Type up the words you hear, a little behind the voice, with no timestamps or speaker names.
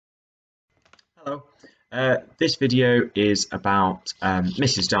Hello. This video is about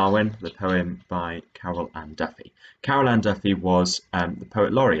Mrs Darwin, the poem by Carol Ann Duffy. Carol Ann Duffy was the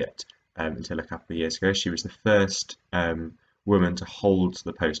poet laureate until a couple of years ago. She was the first woman to hold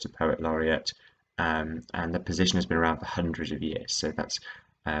the post of poet laureate, and the position has been around for hundreds of years. So that's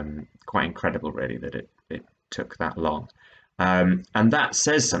quite incredible, really, that it took that long. And that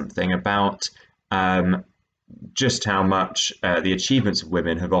says something about just how much the achievements of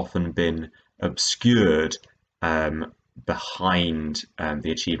women have often been obscured behind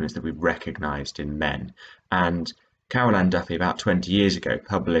the achievements that we've recognised in men. And Carol Ann Duffy, about 20 years ago,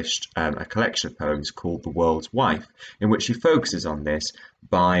 published a collection of poems called The World's Wife, in which she focuses on this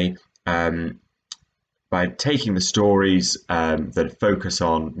by taking the stories that focus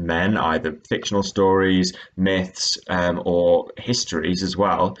on men, either fictional stories, myths, or histories as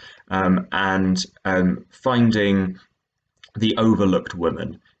well, and finding the overlooked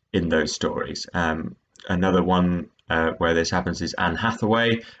woman in those stories. Another one where this happens is Anne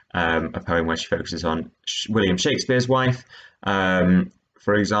Hathaway, a poem where she focuses on William Shakespeare's wife,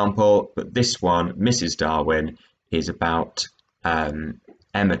 for example. But this one, Mrs Darwin, is about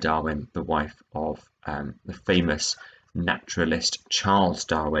Emma Darwin, the wife of the famous naturalist Charles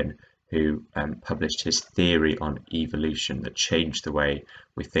Darwin, who published his theory on evolution that changed the way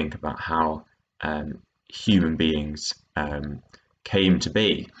we think about how human beings came to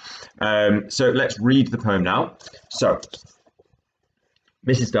be. So let's read the poem now. So,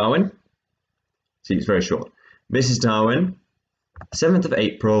 Mrs Darwin, see, it's very short. Mrs Darwin, 7th of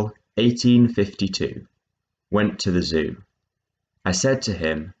April 1852, went to the zoo. I said to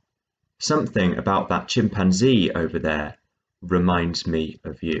him, "Something about that chimpanzee over there reminds me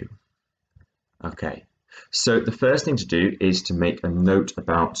of you." Okay, so the first thing to do is to make a note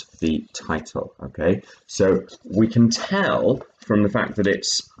about the title. Okay, so we can tell from the fact that it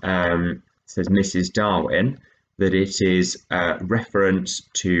says Mrs Darwin that it is a reference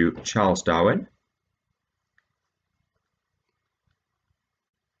to Charles Darwin.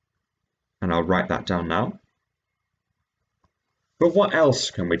 And I'll write that down now. But what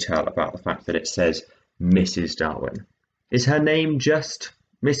else can we tell about the fact that it says Mrs Darwin? Is her name just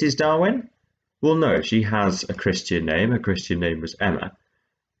Mrs Darwin? Well, no, she has a Christian name. Her Christian name was Emma.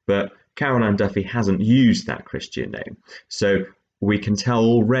 But Carol Ann Duffy hasn't used that Christian name. So we can tell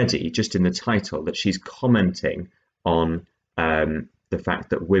already, just in the title, that she's commenting on the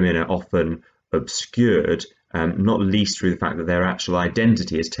fact that women are often obscured, not least through the fact that their actual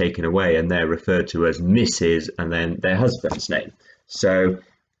identity is taken away and they're referred to as Mrs. and then their husband's name. So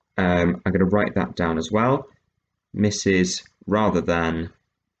I'm going to write that down as well. Mrs. rather than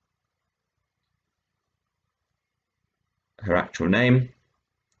her actual name.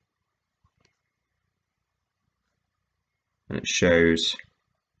 And it shows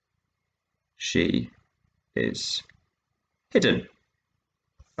she is hidden.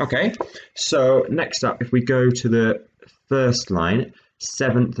 Okay, so next up, if we go to the first line,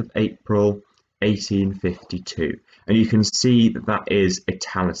 7th of April 1852, and you can see that that is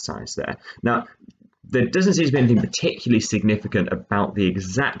italicized there. Now, there doesn't seem to be anything particularly significant about the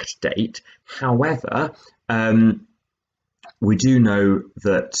exact date. However, we do know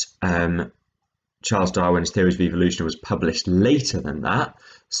that Charles Darwin's theories of evolution was published later than that,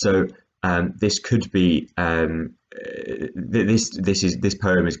 so this could be this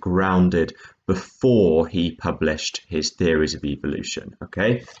poem is grounded before he published his theories of evolution.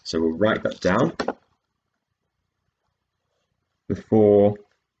 Okay, so we'll write that down. Before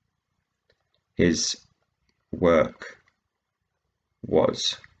his work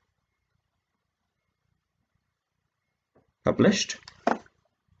was published.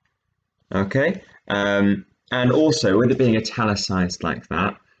 Okay, and also with it being italicized like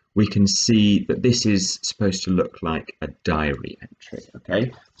that, we can see that this is supposed to look like a diary entry.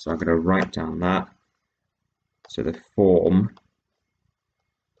 Okay, so I'm going to write down that. So the form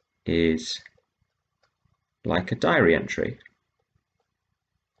is like a diary entry.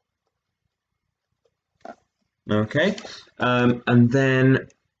 Okay, and then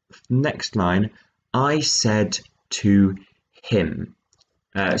next line, I said to him.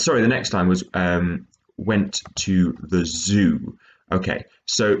 Sorry, the next line was went to the zoo. Okay,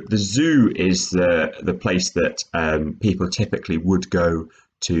 so the zoo is the place that people typically would go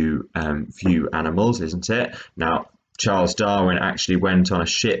to view animals, isn't it? Now, Charles Darwin actually went on a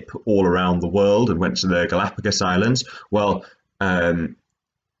ship all around the world and went to the Galapagos Islands. Well,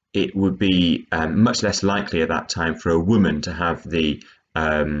 it would be much less likely at that time for a woman to have the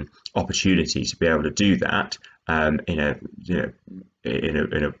opportunity to be able to do that in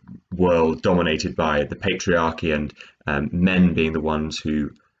a world dominated by the patriarchy and men being the ones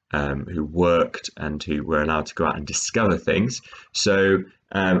who who worked and who were allowed to go out and discover things. So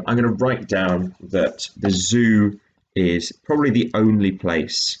I'm going to write down that the zoo is probably the only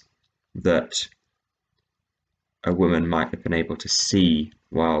place that a woman might have been able to see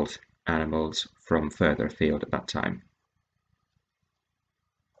wild animals from further afield at that time.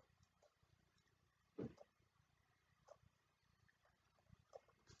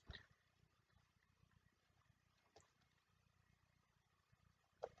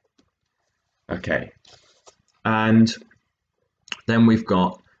 Okay, and then we've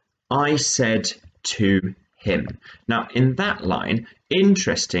got, I said to him. Now, in that line,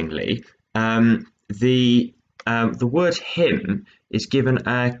 interestingly, the word him is given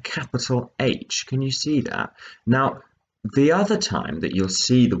a capital H. Can you see that? Now, the other time that you'll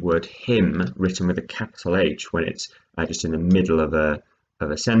see the word him written with a capital H when it's just in the middle of a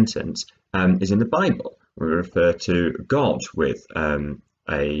sentence is in the Bible. We refer to God with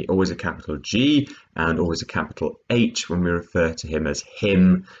always a capital G and always a capital H when we refer to him as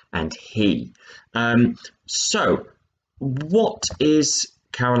him and he. So what is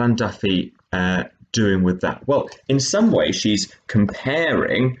Carol Ann Duffy doing with that? Well, in some way she's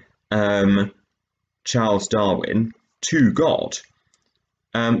comparing Charles Darwin to God,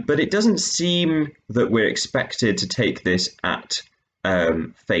 but it doesn't seem that we're expected to take this at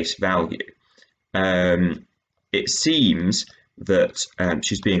face value. It seems that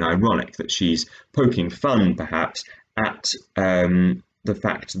she's being ironic, that she's poking fun perhaps at the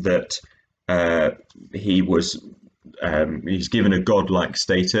fact that he's given a godlike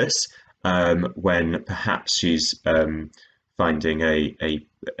status when perhaps she's finding a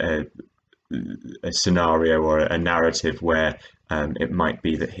scenario or a narrative where it might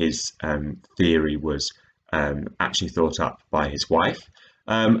be that his theory was actually thought up by his wife,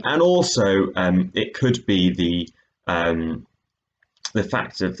 and also it could be the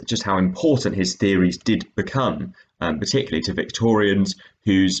fact of just how important his theories did become, particularly to Victorians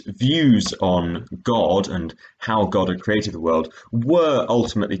whose views on God and how God had created the world were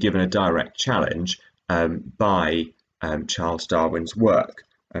ultimately given a direct challenge by Charles Darwin's work.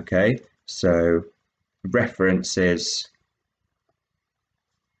 Okay, so references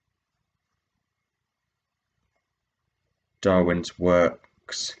Darwin's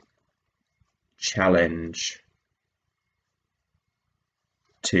works challenge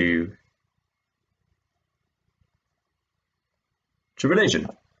to religion.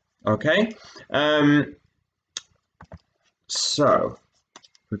 Okay, so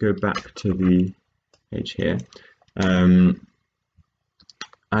we go back to the page here.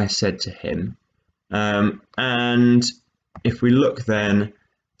 I said to him, and if we look then,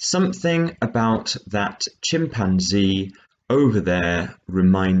 something about that chimpanzee over there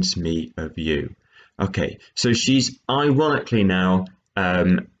reminds me of you. Okay, so she's ironically now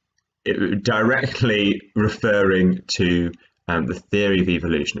directly referring to the theory of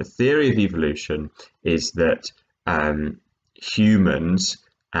evolution. The theory of evolution is that humans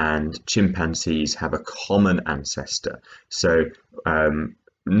and chimpanzees have a common ancestor. So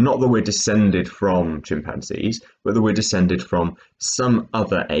not that we're descended from chimpanzees, but that we're descended from some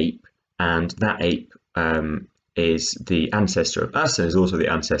other ape, and that ape is the ancestor of us and is also the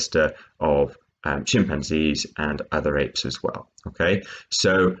ancestor of chimpanzees and other apes as well. Okay,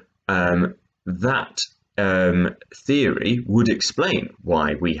 so that theory would explain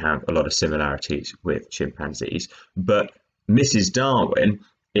why we have a lot of similarities with chimpanzees, but Mrs. Darwin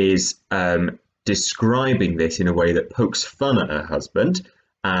is describing this in a way that pokes fun at her husband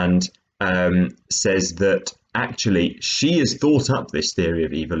and says that actually she has thought up this theory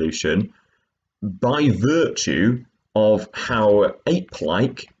of evolution by virtue of how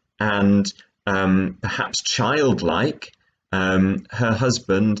ape-like and perhaps childlike her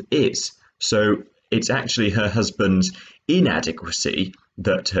husband is. So it's actually her husband's inadequacy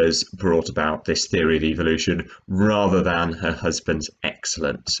that has brought about this theory of evolution rather than her husband's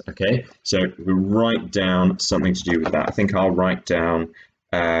excellence. Okay, so we write down something to do with that. I think I'll write down,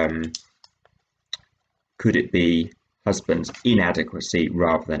 could it be husband's inadequacy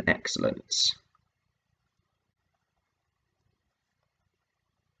rather than excellence?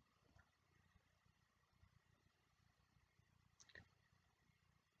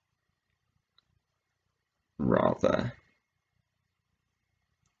 Rather.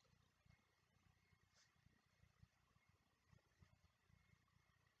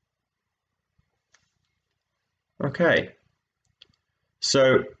 Okay,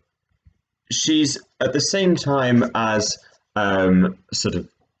 so she's at the same time as sort of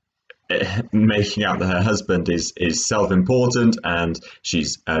making out that her husband is self-important, and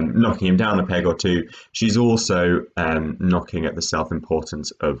she's knocking him down a peg or two. She's also knocking at the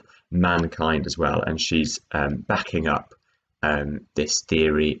self-importance of mankind as well, and she's backing up this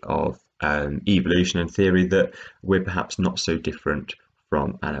theory of evolution and theory that we're perhaps not so different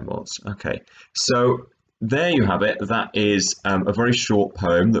from animals. Okay, so there you have it. That is a very short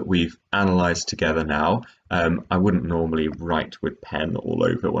poem that we've analysed together now. I wouldn't normally write with pen all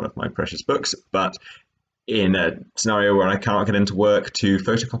over one of my precious books, but in a scenario where I can't get into work to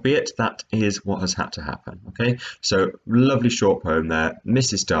photocopy it, that is what has had to happen. Okay, so lovely short poem there.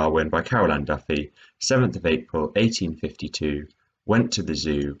 Mrs Darwin by Carol Ann Duffy, 7th of April 1852. Went to the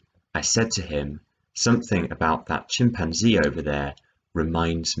zoo. I said to him, something about that chimpanzee over there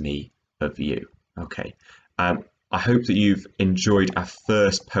reminds me of you. Okay, I hope that you've enjoyed our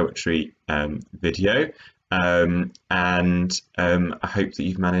first poetry video, and I hope that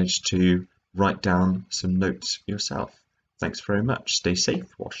you've managed to write down some notes yourself. Thanks very much. Stay safe.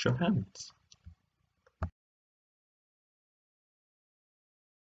 Wash your hands.